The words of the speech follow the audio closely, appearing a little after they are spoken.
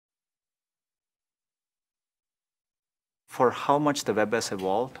For how much the web has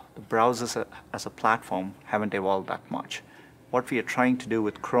evolved, the browsers as a platform haven't evolved that much. What we are trying to do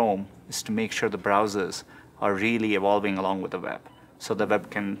with Chrome is to make sure the browsers are really evolving along with the web, so the web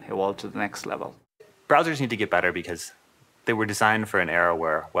can evolve to the next level. Browsers need to get better because they were designed for an era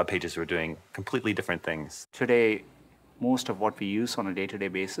where web pages were doing completely different things. Today, most of what we use on a day-to-day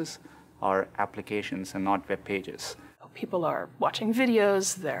basis are applications and not web pages. People are watching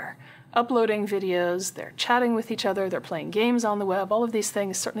videos, they're uploading videos, they're chatting with each other, they're playing games on the web. All of these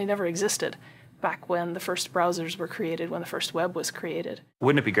things certainly never existed back when the first browsers were created, when the first web was created.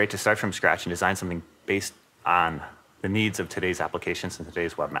 Wouldn't it be great to start from scratch and design something based on the needs of today's applications and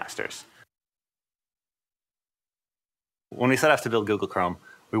today's webmasters? When we set out to build Google Chrome,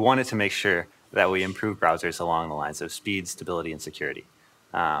 we wanted to make sure that we improve browsers along the lines of speed, stability, and security.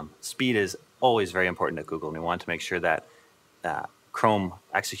 Speed is always very important at Google, and we wanted to make sure that Chrome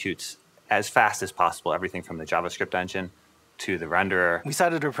executes as fast as possible, everything from the JavaScript engine to the renderer. We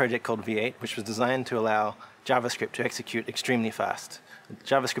started a project called V8, which was designed to allow JavaScript to execute extremely fast.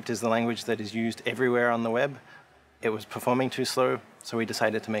 JavaScript is the language that is used everywhere on the web. It was performing too slow, so we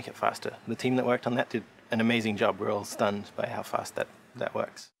decided to make it faster. The team that worked on that did an amazing job. We're all stunned by how fast that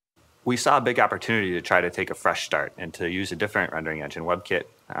works. We saw a big opportunity to try to take a fresh start and to use a different rendering engine. WebKit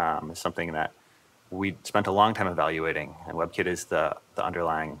is something that we spent a long time evaluating, and WebKit is the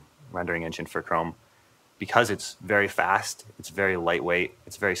underlying rendering engine for Chrome because it's very fast, it's very lightweight,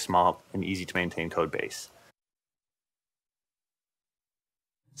 it's very small and easy to maintain code base.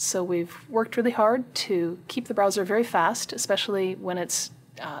 So we've worked really hard to keep the browser very fast, especially when it's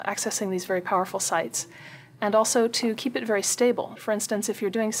accessing these very powerful sites, and also to keep it very stable. For instance, if you're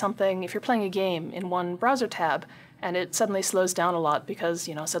doing something, if you're playing a game in one browser tab and it suddenly slows down a lot because,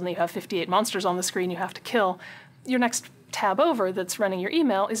 suddenly you have 58 monsters on the screen you have to kill, your next tab over that's running your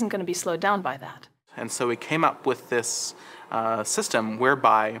email isn't going to be slowed down by that. And so we came up with this system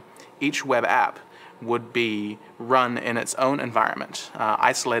whereby each web app would be run in its own environment,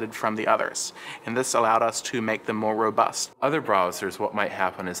 isolated from the others. And this allowed us to make them more robust. Other browsers, what might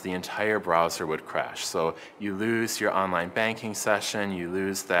happen is the entire browser would crash. So you lose your online banking session, you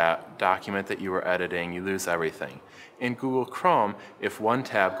lose that document that you were editing, you lose everything. In Google Chrome, if one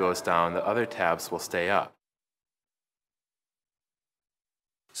tab goes down, the other tabs will stay up.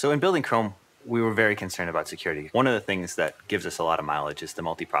 So in building Chrome, we were very concerned about security. One of the things that gives us a lot of mileage is the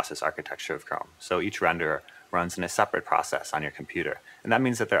multi-process architecture of Chrome. So each renderer runs in a separate process on your computer. And that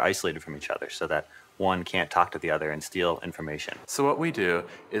means that they're isolated from each other so that one can't talk to the other and steal information. So what we do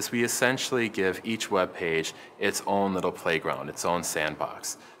is we essentially give each web page its own little playground, its own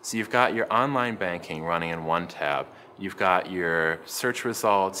sandbox. So you've got your online banking running in one tab. You've got your search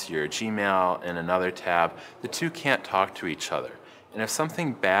results, your Gmail in another tab. The two can't talk to each other. And if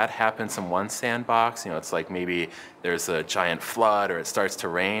something bad happens in one sandbox, it's like maybe there's a giant flood or it starts to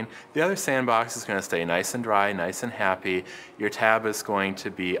rain, the other sandbox is going to stay nice and dry, nice and happy. Your tab is going to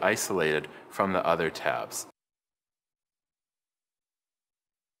be isolated from the other tabs.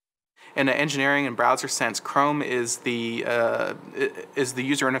 In an engineering and browser sense, Chrome is the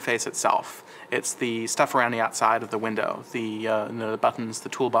user interface itself. It's the stuff around the outside of the window, the buttons, the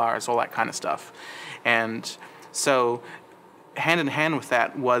toolbars, all that kind of stuff. And so hand in hand with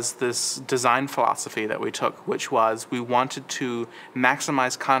that was this design philosophy that we took, which was we wanted to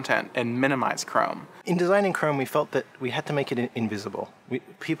maximize content and minimize Chrome. In designing Chrome, we felt that we had to make it invisible.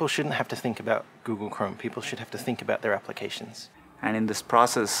 People shouldn't have to think about Google Chrome. People should have to think about their applications. And in this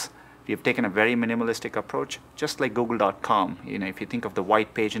process, we have taken a very minimalistic approach, just like Google.com. If you think of the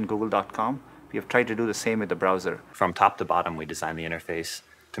white page in Google.com, we have tried to do the same with the browser. From top to bottom, we designed the interface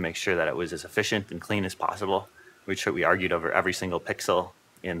to make sure that it was as efficient and clean as possible. We argued over every single pixel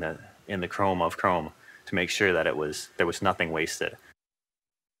in the Chrome of Chrome to make sure that there was nothing wasted.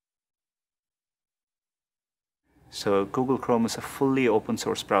 So Google Chrome is a fully open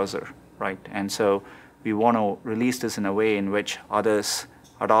source browser, right? And so we want to release this in a way in which others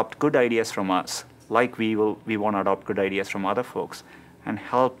adopt good ideas from us, like we want to adopt good ideas from other folks and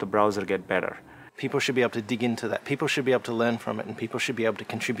help the browser get better. People should be able to dig into that. People should be able to learn from it, and people should be able to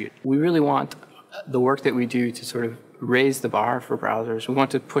contribute. We really want the work that we do to sort of raise the bar for browsers. We want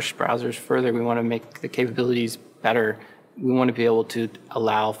to push browsers further. We want to make the capabilities better. We want to be able to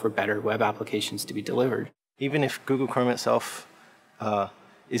allow for better web applications to be delivered. Even if Google Chrome itself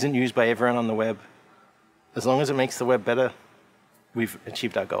isn't used by everyone on the web, as long as it makes the web better, we've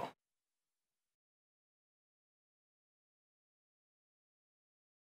achieved our goal.